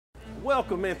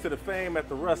Welcome into the Fame at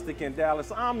the Rustic in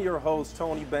Dallas. I'm your host,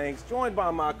 Tony Banks, joined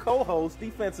by my co-host,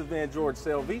 defensive end George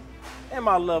Selvie, and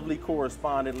my lovely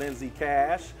correspondent, Lindsey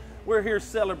Cash. We're here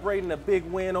celebrating a big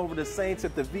win over the Saints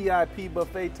at the VIP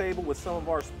buffet table with some of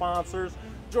our sponsors.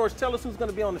 George, tell us who's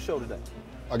going to be on the show today.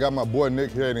 I got my boy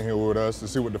Nick Hayden here with us to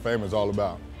see what the Fame is all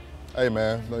about. Hey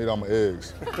man, don't eat all my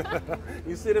eggs.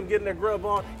 You see them getting their grub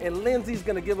on, and Lindsey's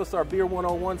going to give us our Beer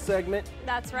 101 segment.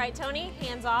 That's right, Tony.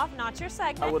 Hands off, not your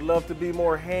segment. I would love to be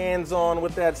more hands-on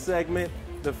with that segment.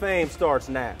 The Fame starts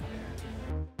now.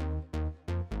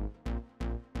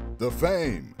 The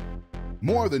Fame.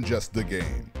 More than just the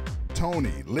game.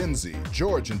 Tony, Lindsey,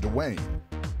 George, and Dwayne.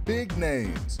 Big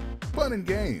names. Fun and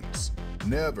games.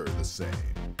 Never the same.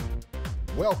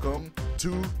 Welcome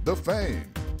to The Fame.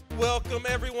 Welcome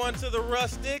everyone to the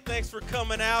Rustic. Thanks for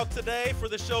coming out today for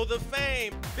the show The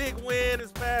Fame. Big win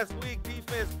this past week.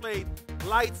 Defense played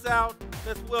lights out.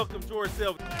 Let's welcome George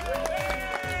Selvie.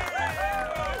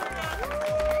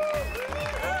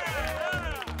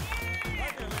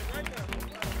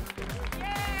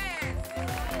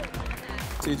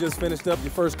 So you just finished up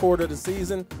your first quarter of the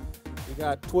season. You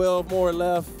got 12 more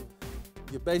left.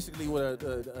 You're basically with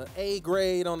an A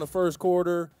grade on the first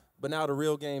quarter, but now the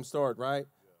real game start, right?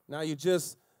 Now you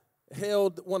just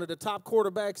held one of the top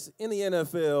quarterbacks in the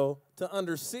NFL to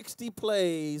under 60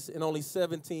 plays and only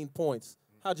 17 points.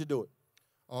 How'd you do it?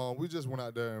 We just went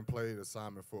out there and played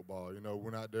assignment football. You know,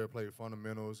 went out there, played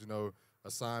fundamentals, you know,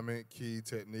 assignment, key,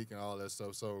 technique, and all that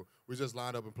stuff. So we just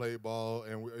lined up and played ball,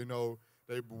 and,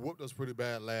 they whooped us pretty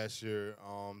bad last year.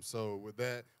 So with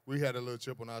that, we had a little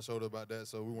chip on our shoulder about that,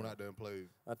 so we went out there and played.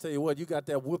 I tell you what, you got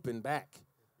that whooping back,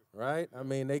 right? I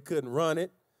mean, they couldn't run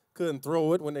it. Couldn't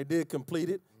throw it. When they did complete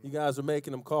it, you guys are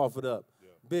making them cough it up. Yeah.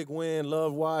 Big win,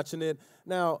 love watching it.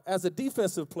 Now, as a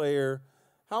defensive player,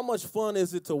 how much fun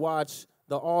is it to watch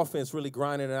the offense really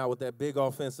grinding it out with that big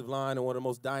offensive line and one of the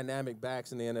most dynamic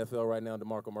backs in the NFL right now,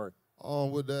 DeMarco Murray?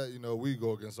 With that, we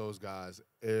go against those guys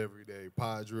every day.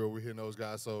 Pod drill, we're hitting those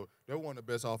guys. So they're one of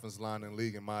the best offensive line in the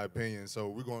league, in my opinion. So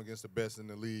we're going against the best in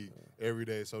the league every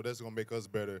day. So that's going to make us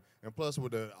better. And plus,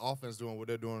 with the offense doing what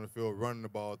they're doing on the field, running the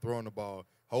ball, throwing the ball,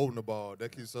 holding the ball,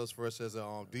 that keeps us fresh as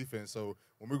a defense. So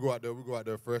when we go out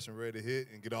there fresh and ready to hit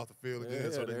and get off the field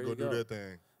again so they can go do their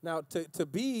thing. Now,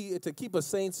 to keep a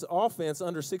Saints offense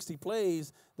under 60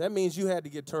 plays, that means you had to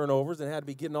get turnovers and had to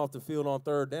be getting off the field on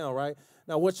third down, right?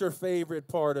 Now, what's your favorite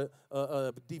part of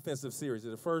a defensive series? Is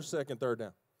it the first, second, third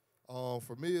down?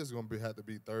 For me, it's going to have to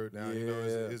be third down. Yeah.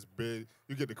 It's big.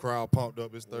 You get the crowd pumped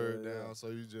up. It's third down, so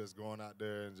you just going out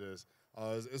there and just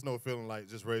it's no feeling like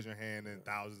just raise your hand and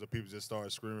thousands of people just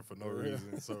start screaming for no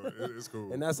reason. So it's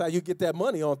cool. And that's how you get that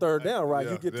money on third down, right?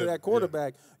 You get to that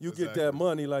quarterback, you get that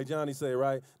money, like Johnny say,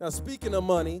 right? Now, speaking of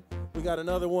money, we got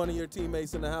another one of your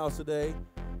teammates in the house today,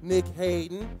 Nick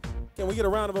Hayden. Can we get a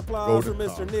round of applause for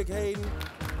Mr. Nick Hayden?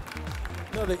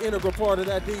 Another integral part of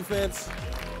that defense.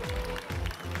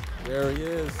 There he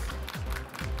is.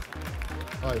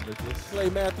 Hi, Nicholas. Clay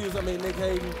Matthews, Nick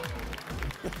Hayden.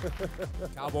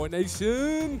 Cowboy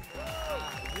Nation.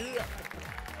 Yeah.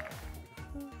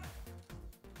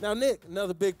 Now, Nick,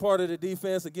 another big part of the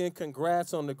defense. Again,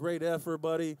 congrats on the great effort,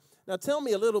 buddy. Now, tell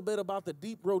me a little bit about the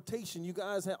deep rotation you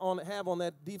guys have on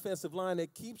that defensive line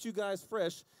that keeps you guys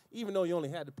fresh, even though you only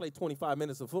had to play 25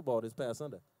 minutes of football this past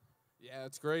Sunday. Yeah,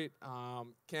 it's great.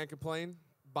 Can't complain.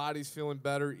 Body's feeling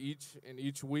better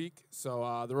each week.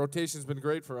 So the rotation's been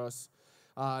great for us.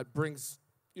 It brings,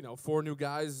 4 new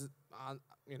guys on,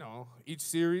 each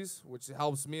series, which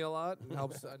helps me a lot and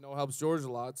helps George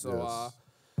a lot. So yes.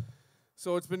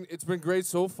 So it's been great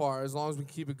so far, as long as we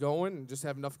keep it going and just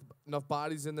have enough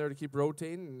bodies in there to keep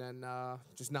rotating and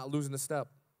just not losing a step.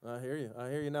 I hear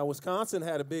you. Now, Wisconsin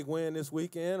had a big win this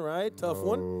weekend, right? Tough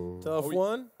one.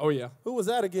 Oh, yeah. Who was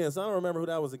that against? I don't remember who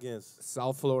that was against.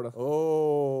 South Florida.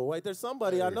 Oh, wait, there's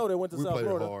somebody I know that went to South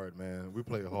Florida. We played hard, man. We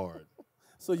played hard.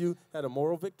 So you had a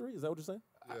moral victory? Is that what you're saying?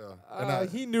 Yeah.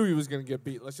 He knew he was going to get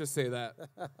beat. Let's just say that.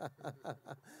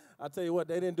 I'll tell you what,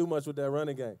 they didn't do much with that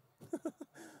running game.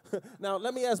 Now,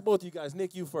 let me ask both of you guys.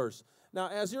 Nick, you first. Now,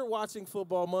 as you're watching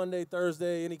football Monday,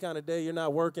 Thursday, any kind of day you're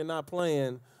not working, not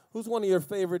playing, who's one of your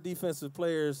favorite defensive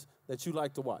players that you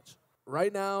like to watch?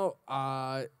 Right now,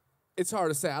 it's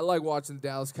hard to say. I like watching the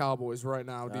Dallas Cowboys right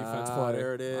now, defense play.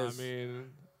 There it is.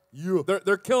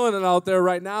 They're killing it out there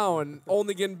right now and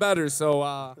only getting better. So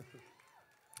I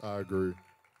agree.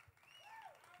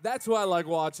 That's what I like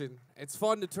watching. It's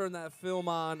fun to turn that film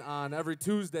on every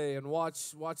Tuesday and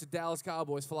watch the Dallas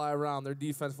Cowboys fly around, their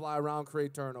defense fly around,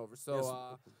 create turnovers.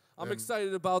 So I'm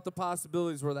excited about the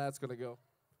possibilities where that's going to go.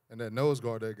 And that nose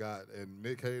guard they got, and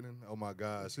Nick Hayden, oh my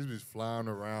gosh, he's just flying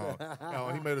around.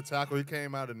 He made a tackle. He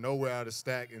came out of nowhere, out of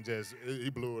stack, and just he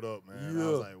blew it up, man. Yeah. I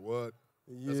was like, what?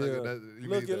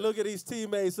 Yeah. Look at these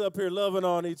teammates up here loving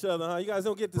on each other, huh? You guys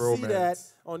don't get to see that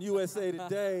on USA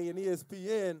Today and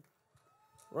ESPN,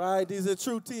 right? These are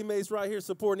true teammates right here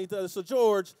supporting each other. So,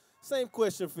 George, same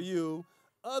question for you.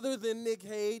 Other than Nick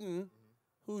Hayden,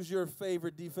 who's your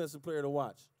favorite defensive player to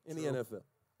watch in the NFL?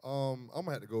 I'm going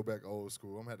to have to go back old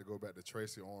school. I'm going to have to go back to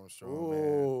Tracy Armstrong,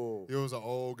 man. He was an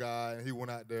old guy, and he went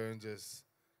out there and just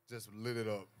lit it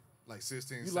up. Like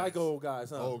 16 You sacks. like old guys,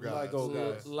 huh? Old guys. You like old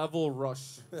guys. Level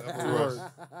rush.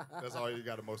 That's all you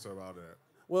got to most of out of that.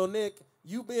 Well, Nick,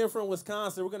 you being from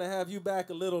Wisconsin, we're going to have you back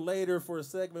a little later for a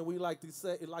segment we like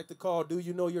to call Do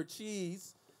You Know Your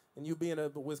Cheese? And you being a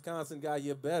Wisconsin guy,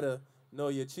 you better know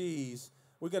your cheese.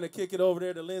 We're going to kick it over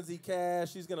there to Lindsay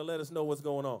Cash. She's going to let us know what's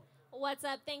going on. What's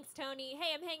up? Thanks, Tony.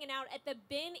 Hey, I'm hanging out at the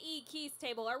Ben E. Keys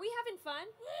table. Are we having fun?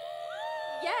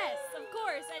 Yes, of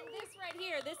course. And this right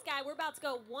here, this guy, we're about to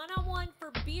go one-on-one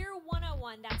for Beer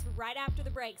 101. That's right after the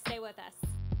break. Stay with us.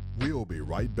 We'll be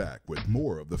right back with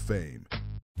more of The Fame.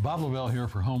 Bob Lavelle here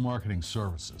for Home Marketing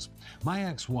Services. My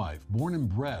ex-wife, born and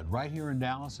bred right here in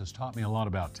Dallas, has taught me a lot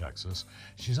about Texas.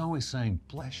 She's always saying,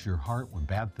 bless your heart when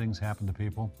bad things happen to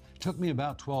people. It took me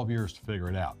about 12 years to figure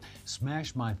it out.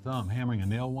 Smashed my thumb hammering a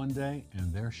nail one day,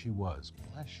 and there she was.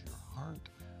 Bless your heart.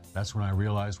 That's when I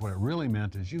realized what it really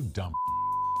meant is you dumb.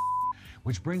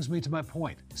 Which brings me to my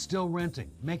point. Still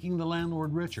renting, making the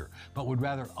landlord richer, but would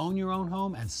rather own your own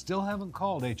home and still haven't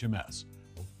called HMS.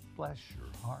 Well, bless your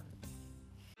heart.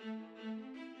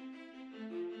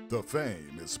 The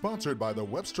Fame is sponsored by the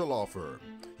Webster Law Firm,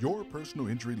 your personal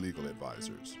injury legal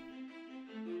advisors.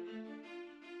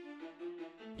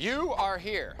 You are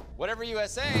here. Whatever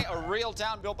USA, a real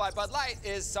town built by Bud Light,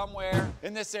 is somewhere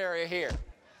in this area here.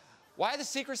 Why the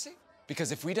secrecy?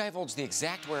 Because if we divulge the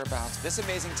exact whereabouts, this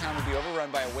amazing town would be overrun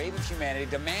by a wave of humanity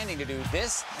demanding to do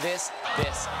this, a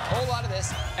whole lot of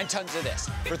this, and tons of this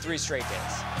for 3 straight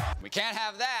days. We can't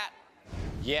have that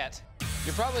yet.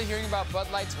 You're probably hearing about Bud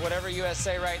Light's Whatever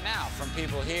USA right now from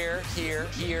people here, and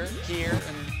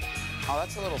oh,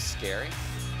 that's a little scary.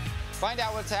 Find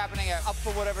out what's happening at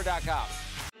upforwhatever.com.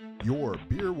 Your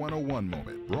Beer 101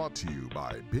 moment brought to you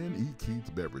by Ben E. Keith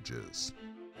Beverages.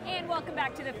 And welcome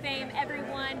back to The Fame,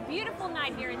 everyone. Beautiful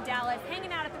night here in Dallas,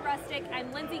 hanging out at the Rustic.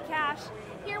 I'm Lindsay Cash,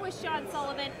 here with Sean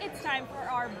Sullivan. It's time for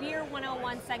our Beer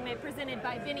 101 segment presented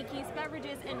by Ben E. Keith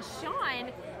Beverages. And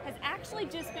Sean has actually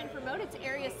just been promoted to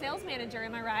area sales manager,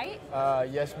 am I right?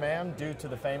 Yes, ma'am. Due to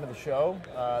the fame of the show,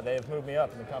 they have moved me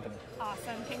up in the company.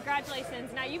 Awesome.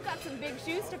 Congratulations. Now you've got some big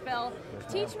shoes to fill.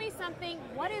 Teach me something.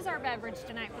 What is our beverage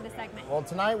tonight for the segment? Well,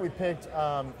 tonight we picked,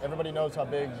 everybody knows how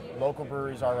big local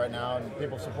breweries are right now and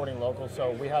people supporting local,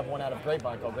 so we have one out of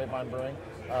Grapevine called Grapevine Brewing.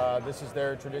 This is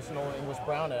their traditional English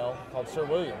brown ale called Sir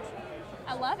Williams.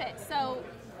 I love it. So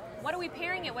what are we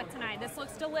pairing it with tonight? This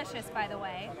looks delicious, by the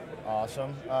way.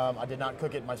 Awesome. I did not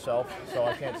cook it myself, so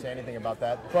I can't say anything about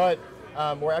that. But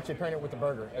we're actually pairing it with the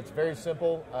burger. It's very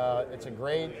simple. It's a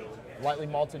great lightly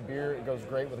malted beer. It goes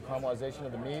great with the caramelization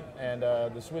of the meat, and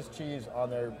the Swiss cheese on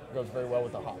there goes very well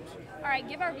with the hops. All right,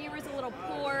 give our viewers a little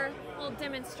pour, a little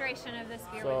demonstration of this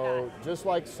beer So we've got. just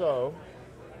like so.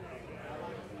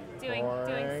 Doing so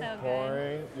good.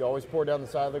 Pouring. You always pour down the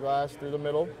side of the glass through the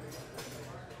middle,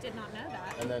 Did not know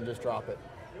that. and then just drop it.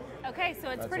 Okay,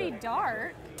 so it's That's pretty it.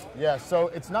 dark. Yeah, so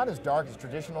it's not as dark as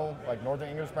traditional, like Northern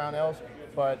English brown ales,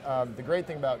 but the great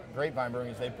thing about Grapevine Brewing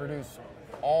is they produce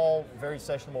all very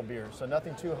sessionable beers. So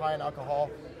nothing too high in alcohol,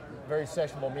 very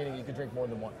sessionable, meaning you could drink more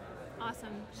than one.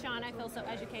 Awesome. Sean, I feel so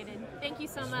educated. Thank you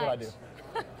so This is much. what I do.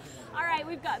 All right,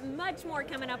 we've got much more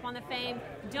coming up on The Fame.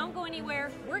 Don't go anywhere.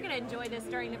 We're going to enjoy this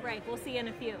during the break. We'll see you in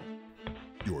a few.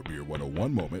 Your Beer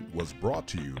 101 moment was brought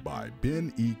to you by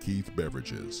Ben E. Keith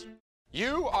Beverages.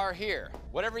 You are here.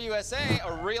 Whatever USA,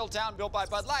 a real town built by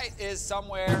Bud Light, is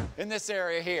somewhere in this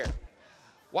area here.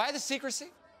 Why the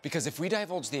secrecy? Because if we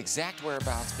divulge the exact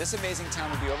whereabouts, this amazing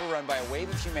town would be overrun by a wave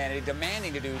of humanity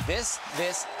demanding to do this, a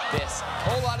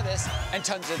whole lot of this, and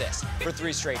tons of this for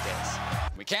 3 straight days.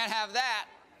 We can't have that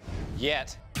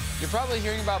yet. You're probably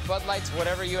hearing about Bud Light's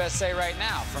Whatever USA right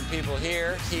now from people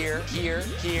here, and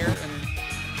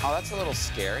oh, that's a little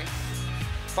scary.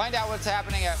 Find out what's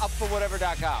happening at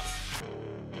upforwhatever.com.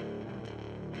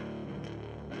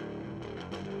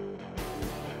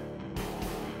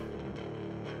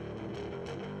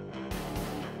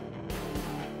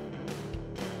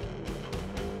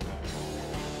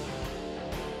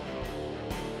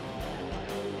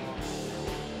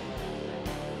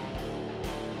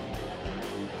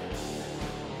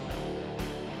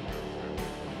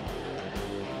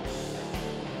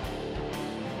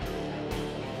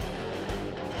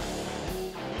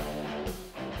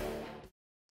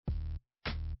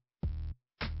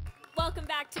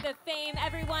 back to the Fame,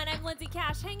 everyone. I'm Lindsay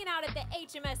Cash, hanging out at the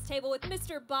HMS table with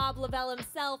Mr. Bob Lavelle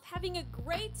himself, having a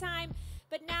great time.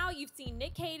 But now you've seen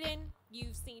Nick Hayden,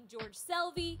 you've seen George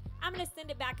Selvie. I'm going to send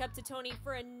it back up to Tony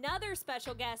for another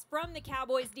special guest from the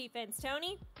Cowboys defense.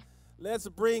 Tony? Let's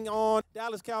bring on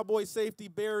Dallas Cowboys safety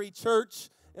Barry Church,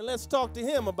 and let's talk to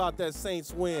him about that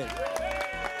Saints win.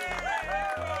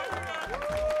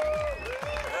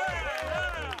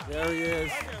 There he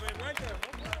is.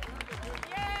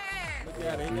 Look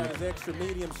at him. He got his extra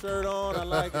medium shirt on. I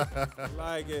like it. I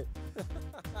like it.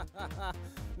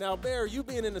 Now, Barry, you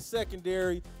being in the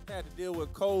secondary, had to deal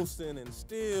with Colston and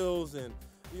Stills and,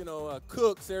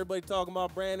 Cooks. Everybody talking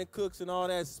about Brandon Cooks and all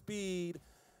that speed.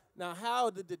 Now, how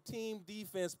did the team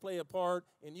defense play a part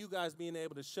in you guys being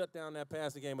able to shut down that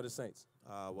passing game of the Saints?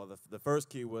 Well, the first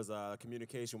key was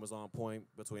communication was on point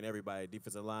between everybody,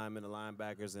 defensive linemen, the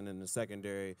linebackers, and in the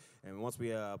secondary. And once we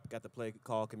got the play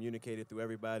call communicated through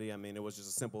everybody, I mean, it was just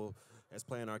as simple as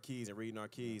playing our keys and reading our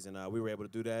keys. And we were able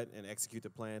to do that and execute the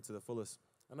plan to the fullest.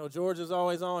 I know George is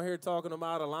always on here talking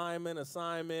about alignment,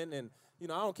 assignment, and, I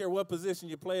don't care what position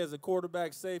you play as a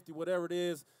quarterback, safety, whatever it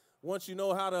is. Once you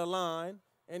know how to align,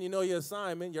 and you know your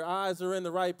assignment, your eyes are in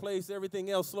the right place, everything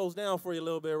else slows down for you a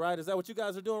little bit, right? Is that what you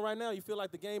guys are doing right now? You feel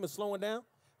like the game is slowing down?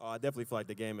 Oh, I definitely feel like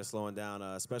the game is slowing down,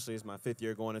 especially as my 5th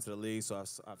year going into the league. So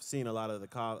I've seen a lot of the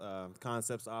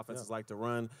concepts offenses like to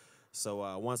run.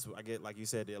 So once I get, like you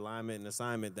said, the alignment and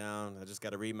assignment down, I just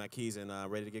got to read my keys and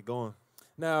ready to get going.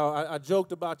 Now, I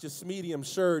joked about your medium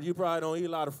shirt. You probably don't eat a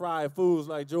lot of fried foods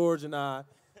like George and I.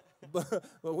 But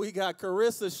we got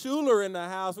Carissa Schuler in the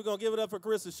house. We're going to give it up for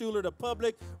Carissa Schuler, the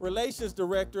Public Relations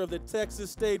Director of the Texas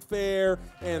State Fair.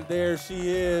 And there she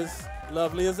is,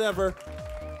 lovely as ever.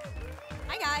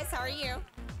 Hi, guys. How are you?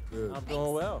 Good. I'm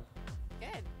doing well.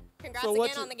 Good. Congrats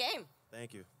again on the game.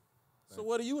 Thank you. So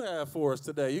what do you have for us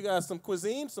today? You got some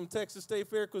cuisine, some Texas State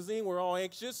Fair cuisine. We're all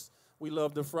anxious. We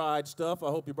love the fried stuff. I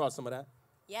hope you brought some of that.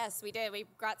 Yes, we did. We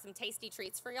brought some tasty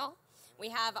treats for y'all. We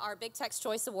have our Big Tex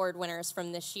Choice Award winners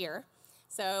from this year.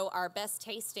 So our best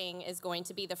tasting is going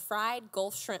to be the fried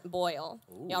Gulf shrimp boil.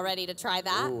 Y'all ready to try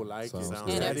that? Ooh, like it.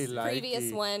 And our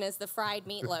previous one is the fried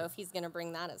meatloaf. He's going to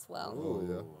bring that as well. Oh,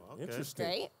 yeah. Okay. Interesting.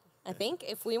 Great. I think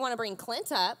if we want to bring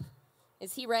Clint up,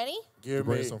 is he ready? Give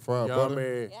Bring me some fried yummy.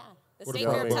 butter. Yeah. The What State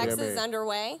about Fair of butter? Texas is Yummy.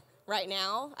 underway right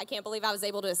now. I can't believe I was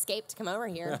able to escape to come over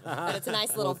here. But it's a nice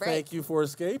little Well, break. thank you for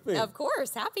escaping. Of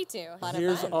course. Happy to. A lot of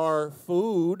Here's fun. our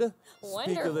food.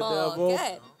 Speak of the Wonderful. devil.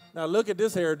 Good. Now look at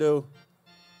this hairdo.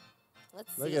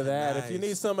 Let's see. Look at that. If you Nice.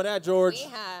 need some of that, George, We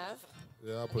have,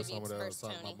 Yeah, I'll Give put you some of that on first,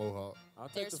 top of my Tony. mohawk. I'll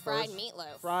take there's the fried first.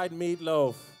 meatloaf. Fried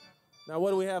meatloaf. Now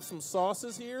what do we have? Some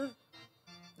sauces here?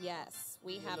 Yes,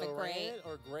 we have a little great. red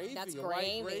or gravy. That's a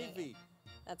white gravy. gravy.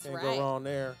 That's Can't right. go wrong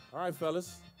there. All right,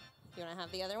 fellas. You want to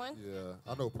have the other one? Yeah,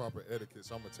 I know proper etiquette,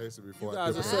 so I'm going to taste it You before I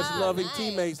guys dip are it such in. Ah, loving nice,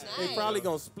 teammates. They nice. probably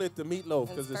gonna split the meatloaf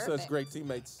because That's they're such perfect. great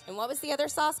teammates. And what was the other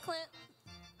sauce, Clint?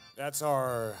 That's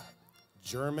our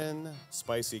German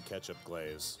spicy ketchup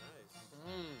glaze.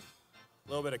 A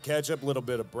little bit of ketchup, a little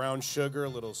bit of brown sugar, a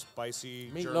little spicy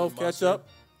German Meatloaf mustard. ketchup.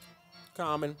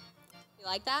 Common. You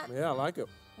like that? Yeah, I like it.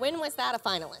 When was that a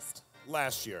finalist?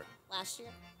 Last year. Last year?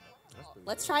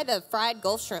 Let's try the fried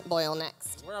Gulf shrimp boil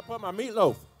next. Where I put my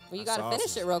meatloaf? Well, you got to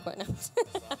finish it real quick. No.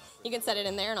 You can set it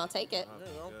in there and I'll take it. There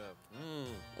you go.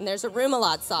 And there's a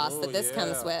remoulade sauce Oh, that this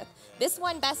comes yeah. with. This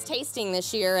won Best Tasting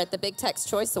this year at the Big Tex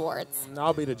Choice Awards.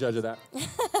 I'll be the judge of that.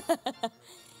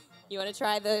 You want to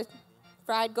try the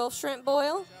fried Gulf shrimp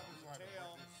boil?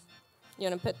 You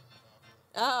want to put...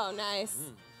 Oh, nice.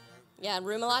 Yeah,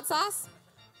 remoulade sauce?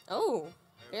 Oh,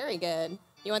 very good.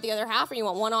 You want the other half or you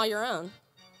want one all your own?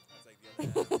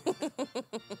 Great.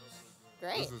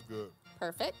 This is good.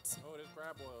 Perfect. Oh, this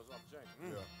crab boil is off the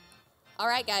chain. Yeah. All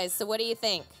right, guys, so what do you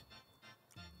think?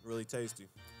 Really tasty.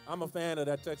 I'm a fan of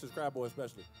that Texas crab boil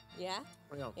especially. Yeah?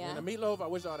 Yeah. And the meatloaf, I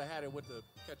wish I'd have had it with the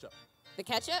ketchup. The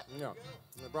ketchup? Yeah.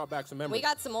 It brought back some memories. We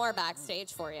got some more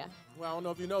backstage for you. Well, I don't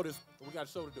know if you noticed, but we got a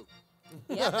show to do.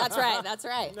 Yeah, that's right. That's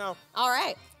right. Now, All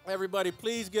right. everybody,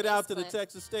 please get out to the Clint.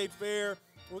 Texas State Fair.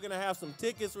 We're going to have some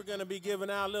tickets we're going to be giving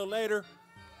out a little later.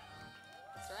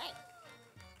 That's right.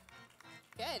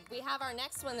 Good. We have our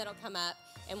next one that'll come up,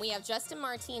 and we have Justin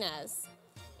Martinez,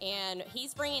 and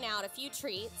he's bringing out a few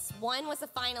treats. One was a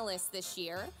finalist this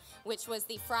year, which was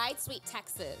the Fried Sweet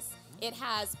Texas. It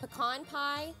has pecan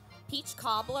pie, peach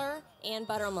cobbler, and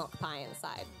buttermilk pie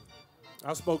inside.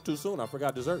 I spoke too soon. I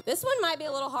forgot dessert. This one might be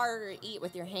a little harder to eat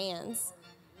with your hands.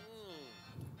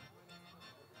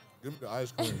 Give me the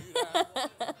ice cream.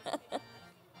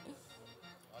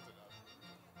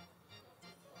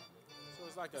 So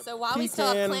it's like a So while we still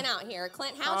have pecan Clint out here,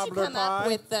 Clint, how'd you cobbler come up pie.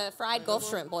 with the fried Gulf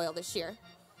shrimp boil this year?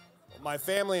 My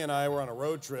family and I were on a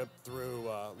road trip through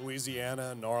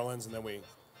Louisiana and New Orleans, and then we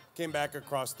came back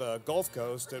across the Gulf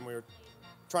Coast, and we were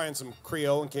trying some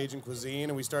Creole and Cajun cuisine,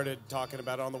 and we started talking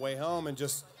about it on the way home, and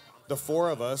just the four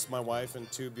of us, my wife and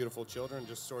two beautiful children,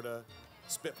 just sort of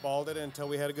spitballed it until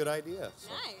we had a good idea. So.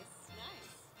 Nice.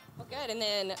 Well, good. And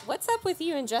then what's up with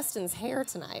you and Justin's hair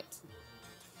tonight?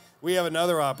 We have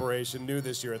another operation new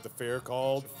this year at the fair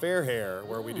called Fair Hair,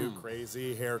 where we do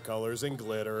crazy hair colors and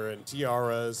glitter and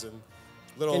tiaras and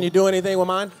little. Can you do anything with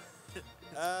mine?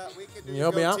 We can do you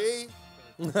help me out? goatee.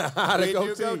 How to We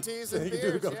do goatee. goatees and You can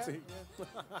do the beards, goatee.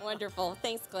 Wonderful.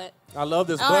 Thanks, Clint. I love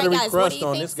this All right, buttery guys, what do crust you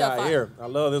on think this so guy far? here. I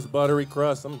love this buttery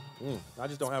crust. I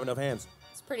just don't have enough hands.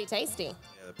 It's pretty tasty. Yeah,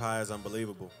 the pie is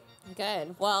unbelievable.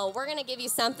 Good. Well, we're going to give you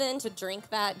something to drink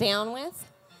that down with,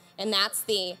 and that's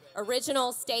the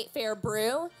original State Fair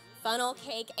Brew Funnel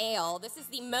Cake Ale. This is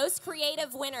the most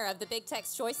creative winner of the Big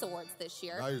Tex Choice Awards this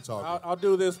year. Now you're talking. I'll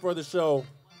do this for the show.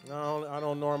 I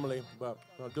don't normally, but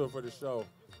I'll do it for the show.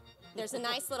 There's a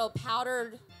nice little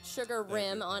powdered sugar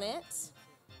rim on it.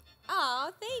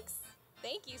 Oh, thanks.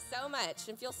 Thank you so much.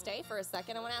 If you'll stay for a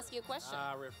second, I want to ask you a question.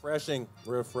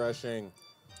 Refreshing.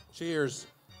 Cheers.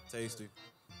 Tasty.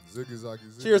 Ziggy zaggy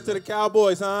ziggy. Cheers to the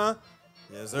Cowboys, huh?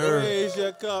 Yes, sir. Raise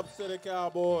your cups to the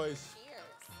Cowboys. Cheers.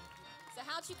 So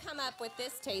how'd you come up with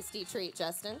this tasty treat,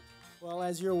 Justin? Well,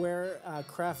 as you're aware,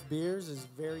 craft beers is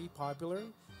very popular,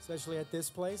 especially at this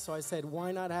place. So I said,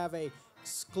 why not have a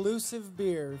exclusive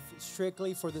beer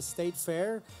strictly for the state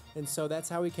fair? And so that's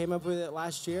how we came up with it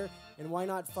last year. And why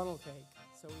not funnel cake?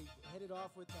 So we hit it off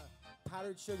with a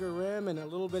powdered sugar rim and a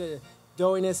little bit of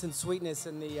doughiness and sweetness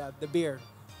in the beer.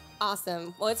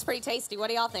 Awesome. Well, it's pretty tasty. What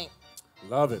do y'all think?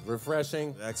 Love it.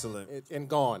 Refreshing. Excellent. And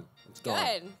gone. It's gone.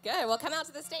 Good. Well, come out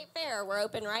to the state fair. We're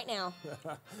open right now.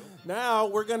 Now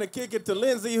we're going to kick it to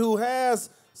Lindsay, who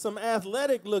has some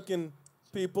athletic-looking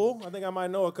people. I think I might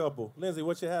know a couple. Lindsay,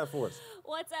 what you have for us?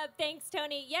 What's up? Thanks,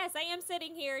 Tony. Yes, I am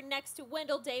sitting here next to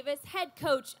Wendell Davis, head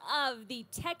coach of the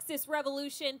Texas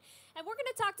Revolution. And we're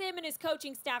going to talk to him and his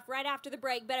coaching staff right after the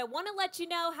break. But I want to let you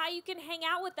know how you can hang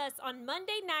out with us on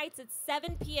Monday nights at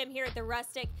 7 p.m. here at the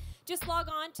Rustic. Just log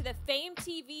on to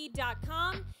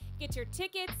thefametv.com, get your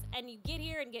tickets, and you get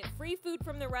here and get free food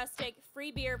from the Rustic,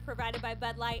 free beer provided by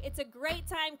Bud Light. It's a great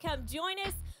time. Come join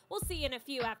us. We'll see you in a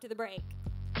few after the break.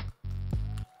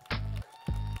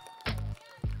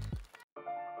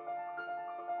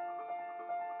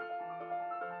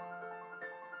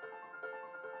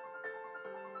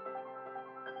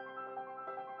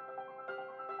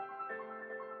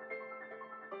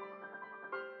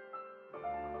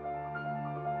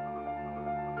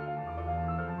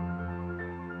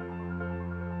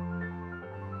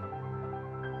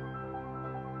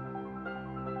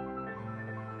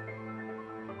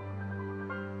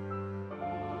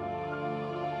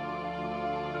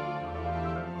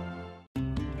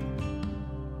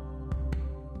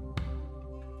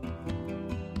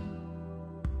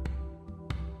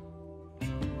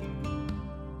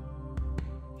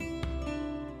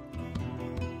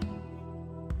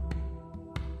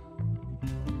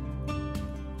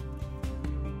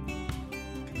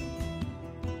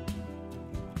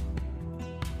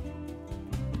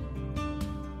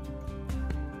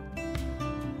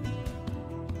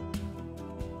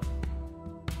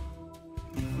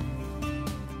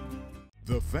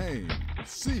 The Fame.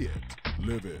 See it.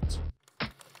 Live it.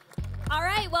 All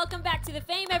right, welcome back to The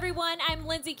Fame, everyone. I'm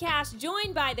Lindsay Cash,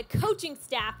 joined by the coaching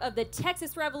staff of the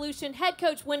Texas Revolution. Head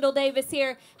coach Wendell Davis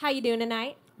here. How you doing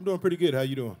tonight? I'm doing pretty good. How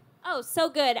you doing? Oh, so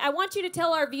good. I want you to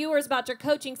tell our viewers about your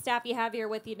coaching staff you have here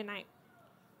with you tonight.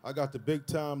 I got the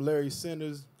big-time Larry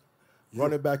Sanders,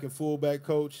 running back and fullback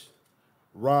coach,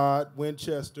 Rod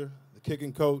Winchester, the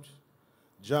kicking coach,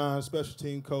 John, special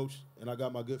team coach, and I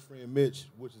got my good friend Mitch,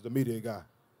 which is the media guy.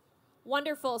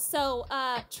 Wonderful. So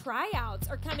tryouts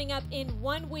are coming up in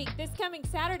 1 week. This coming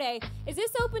Saturday. Is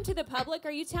this open to the public?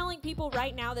 Are you telling people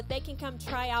right now that they can come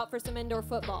try out for some indoor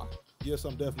football? Yes,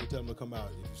 I'm definitely telling them to come out.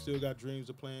 If you still got dreams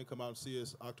of playing, come out and see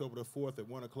us October the 4th at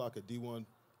 1 o'clock at D1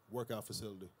 Workout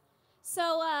Facility.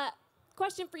 So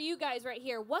question for you guys right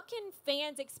here. What can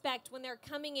fans expect when they're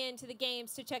coming into the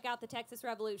games to check out the Texas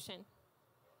Revolution?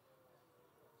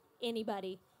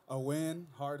 Anybody? A win,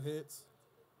 hard hits,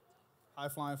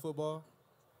 high-flying football.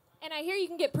 And I hear you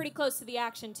can get pretty close to the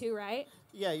action too, right?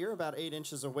 Yeah, you're about 8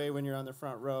 inches away when you're on the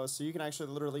front row, so you can actually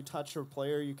literally touch a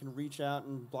player. You can reach out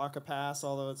and block a pass,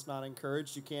 although it's not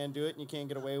encouraged. You can do it, and you can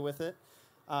get away with it.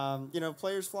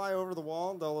 Players fly over the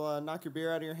wall. They'll knock your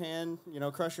beer out of your hand,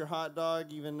 crush your hot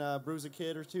dog, even bruise a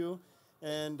kid or two.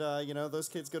 And those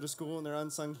kids go to school and they're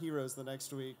unsung heroes the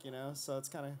next week. So it's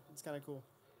kind of cool.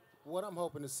 What I'm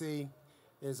hoping to see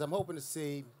is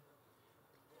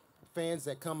fans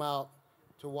that come out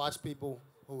to watch people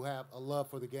who have a love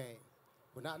for the game.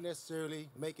 We're not necessarily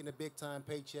making the big-time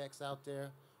paychecks out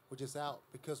there. We're just out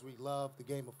because we love the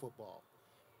game of football.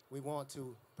 We want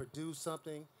to produce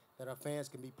something that our fans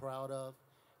can be proud of,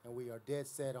 and we are dead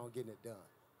set on getting it done.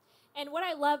 And what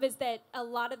I love is that a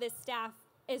lot of this staff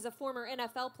is a former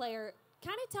NFL player.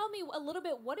 Kind of tell me a little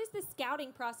bit, what is the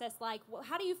scouting process like?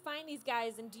 How do you find these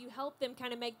guys, and do you help them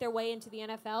kind of make their way into the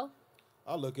NFL?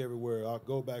 I look everywhere. I'll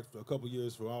go back for a couple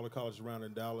years for all the colleges around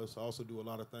in Dallas. I also do a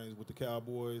lot of things with the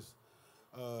Cowboys.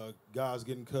 Guys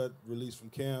getting cut, released from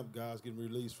camp, guys getting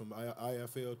released from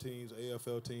IFL teams,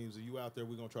 AFL teams. If you out there,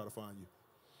 we're going to try to find you.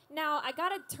 Now, I got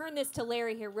to turn this to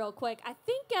Larry here real quick. I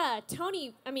think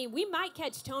Tony, we might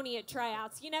catch Tony at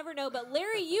tryouts. You never know. But,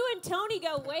 Larry, you and Tony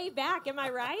go way back. Am I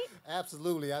right?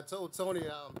 Absolutely. I told Tony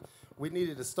we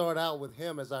needed to start out with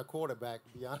him as our quarterback,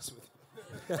 to be honest with you.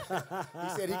 He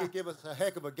said he could give us a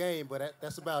heck of a game, but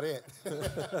that's about it.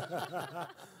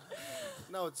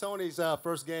 No, Tony's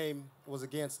first game was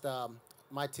against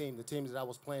my team, the teams that I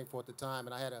was playing for at the time,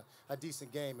 and I had a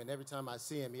decent game. And every time I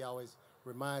see him, he always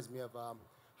reminds me of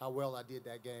how well I did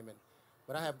that game.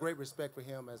 But I have great respect for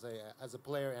him as a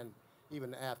player and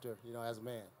even after, as a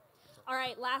man. All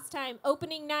right, last time,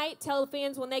 opening night. Tell the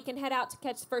fans when they can head out to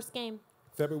catch the first game.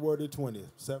 February the 20th,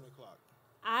 7 o'clock.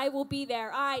 I will be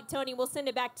there. All right, Tony, we'll send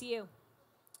it back to you.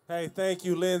 Hey, thank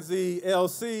you, Lindsay.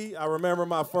 LC, I remember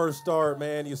my first start,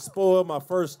 man. You spoiled my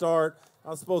first start. I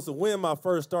was supposed to win my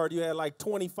first start. You had like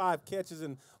 25 catches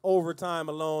in overtime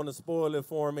alone to spoil it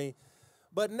for me.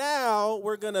 But now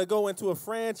we're going to go into a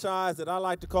franchise that I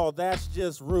like to call That's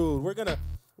Just Rude. We're gonna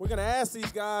ask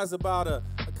these guys about a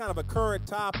kind of a current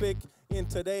topic in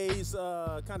today's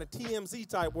kind of TMZ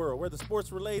type world, whether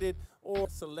sports related or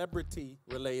celebrity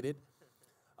related.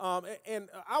 And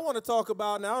I want to talk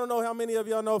about, now I don't know how many of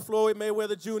y'all know Floyd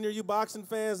Mayweather Jr., you boxing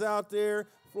fans out there,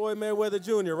 Floyd Mayweather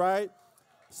Jr., right?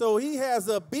 So he has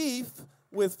a beef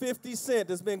with 50 Cent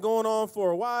that's been going on for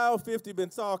a while. 50 been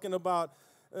talking about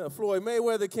Floyd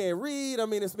Mayweather can't read.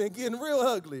 It's been getting real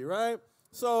ugly, right?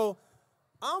 So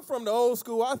I'm from the old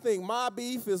school. I think my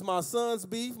beef is my son's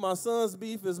beef. My son's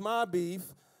beef is my beef.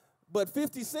 But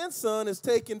 50 Cent's son is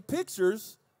taking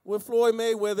pictures with Floyd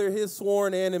Mayweather, his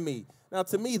sworn enemy. Now,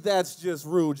 to me, that's just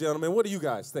rude, gentlemen. What do you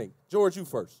guys think? George, you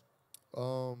first.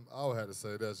 I would have to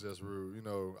say that's just rude.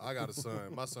 I got a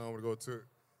son. My son would go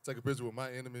take a picture with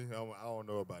my enemy. I don't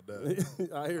know about that.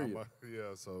 I hear you.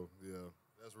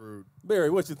 That's rude. Barry,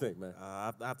 what you think, man?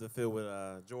 I have to feel with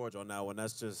George on that one.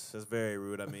 That's very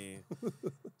rude.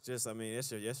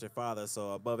 It's your father,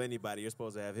 so above anybody, you're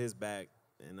supposed to have his back.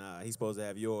 And he's supposed to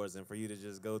have yours, and for you to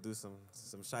just go do some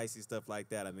shicey stuff like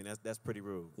that, that's pretty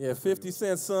rude. Yeah, 50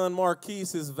 Cent's son,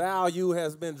 Marquise, his value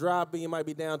has been dropping. He might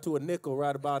be down to a nickel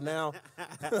right about now.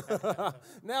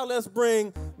 Now let's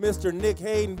bring Mr. Nick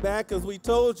Hayden back, because we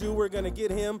told you we're going to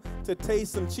get him to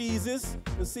taste some cheeses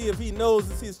to see if he knows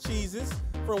it's his cheeses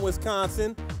from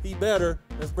Wisconsin. He better.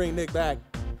 Let's bring Nick back.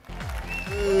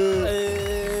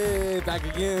 Hey, back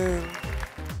again.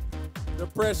 The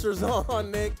pressure's on,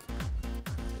 Nick.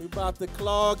 We about to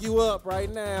clog you up right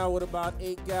now with about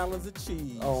 8 gallons of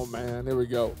cheese. Oh, man, here we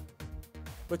go.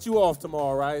 But you off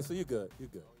tomorrow, right? So you're good. You're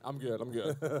good. I'm good.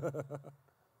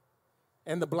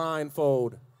 And the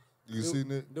blindfold. You see,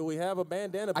 Nick? Do we have a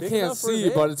bandana? I can't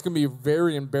see, but it's going to be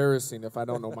very embarrassing if I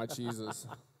don't know my cheeses.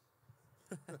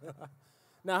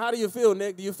 Now, how do you feel,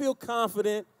 Nick? Do you feel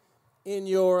confident in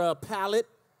your palate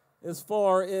as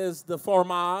far as the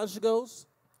fromage goes?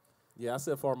 Yeah, I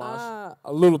said fromage.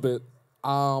 A little bit.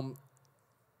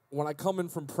 When I come in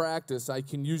from practice, I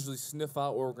can usually sniff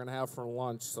out what we're going to have for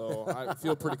lunch, so I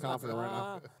feel pretty confident right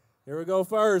now. Here we go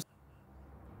first.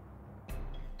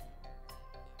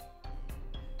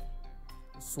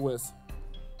 Swiss.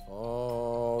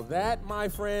 Oh, that, my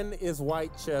friend, is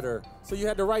white cheddar. So you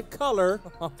had the right color.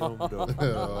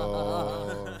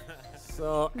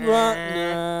 So,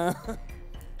 nah.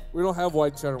 We don't have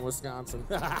white cheddar in Wisconsin.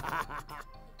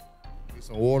 Get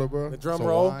some water, bro. The drum some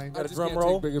roll. wine. Got a drum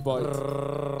roll. Take bigger bites.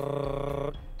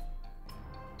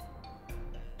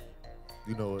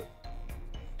 You know it.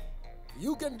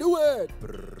 You can do it.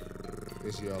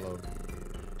 It's yellow.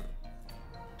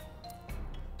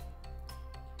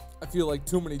 I feel like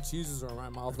too many cheeses are in my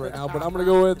mouth right now, but I'm going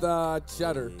to go with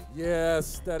cheddar.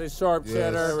 Yes, that is sharp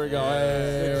cheddar. There we go.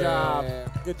 Good job.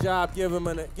 Good job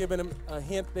giving him a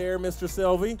hint there, Mr.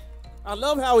 Selvie. I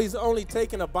love how he's only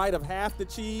taking a bite of half the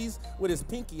cheese with his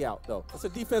pinky out, though. That's a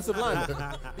defensive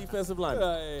lineman. Defensive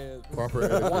lineman. Proper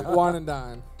etiquette. Wine and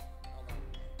dine.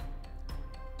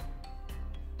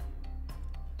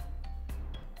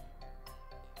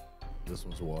 This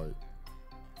one's white.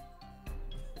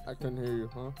 I couldn't hear you,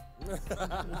 huh?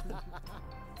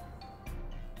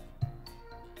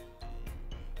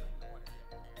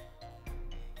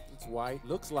 It's white.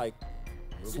 Looks like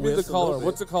Give me the color.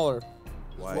 What's the color?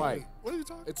 White. White. What are you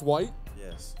talking? It's white?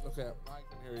 Yes. Okay, I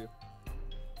can hear you.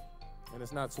 And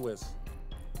it's not Swiss.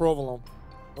 Provolone.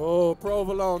 Oh,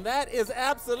 provolone. That is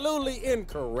absolutely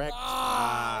incorrect.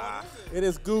 It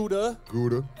is Gouda.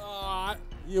 Gouda.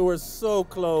 You were so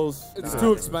close. It's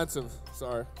too expensive.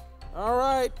 Sorry. All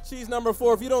right, cheese number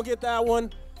 4. If you don't get that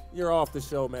one, you're off the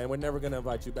show, man. We're never going to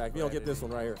invite you back. If you don't get this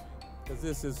one right here. Because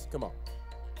this is, come on.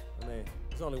 I mean,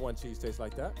 there's only one cheese tastes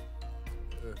like that.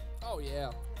 Oh, yeah.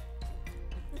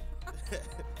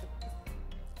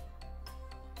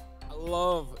 I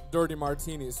love dirty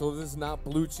martinis, so this is not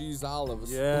blue cheese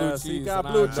olives. Yeah, blue so he cheese, got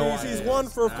and blue I know cheese. it He's is. 1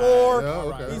 for 4. Yeah,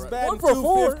 okay. He's Right. batting 1 for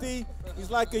 4. 250.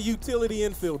 He's like a utility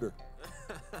infielder.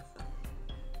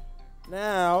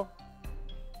 Now,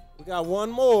 we got one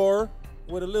more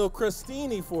with a little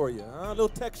crostini for you, a little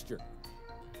texture.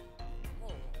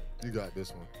 You got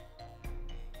this one.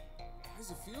 Why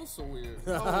does it feel so weird?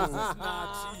 Oh, this is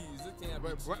not cheese. It can't be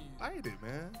cheese. Bite it,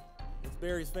 man. It's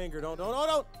Barry's finger. Don't.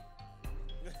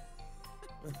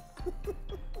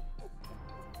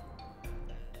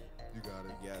 You got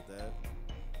it. You got that.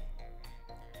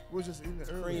 We was just eating it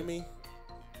earlier. Creamy.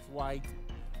 It's white.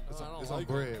 It's I don't on like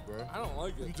bread, it. bro. I don't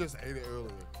like You it. just ate it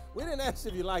earlier. We didn't ask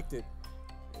you if you liked it.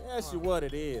 We asked you what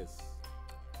it is.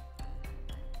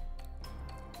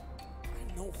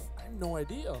 I have no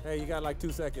idea. Hey, you got like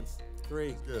 2 seconds.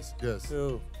 3, Yes.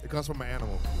 2, It comes from an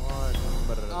animal.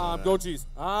 1. Goat cheese.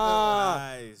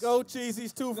 Nice. Go cheese.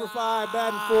 He's 2 for 5,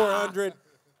 batting 400.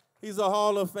 He's a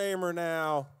Hall of Famer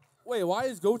now Wait, why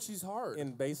is goat cheese hard?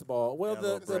 in baseball. Well,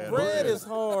 Yeah, the bread. bread is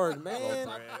hard, man.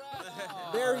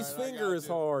 Barry's All right, I finger got is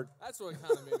you. hard. That's what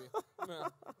kind of made me.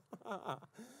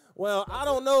 Well, I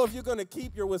don't know if you're going to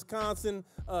keep your Wisconsin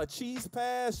cheese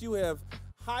pass. You have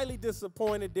highly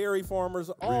disappointed dairy farmers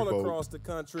all Revolt. across the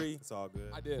country. It's all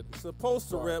good. I did. Supposed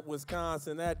to rep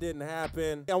Wisconsin. That didn't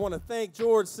happen. I want to thank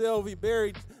George Selvie,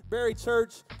 Barry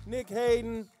Church, Nick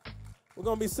Hayden. We're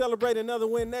going to be celebrating another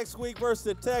win next week versus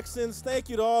the Texans. Thank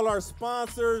you to all our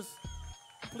sponsors.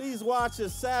 Please watch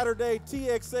us Saturday,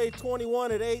 TXA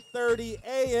 21 at 8:30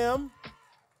 a.m.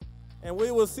 And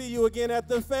we will see you again at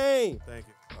the Fame. Thank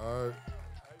you. All right.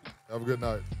 Have a good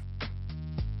night.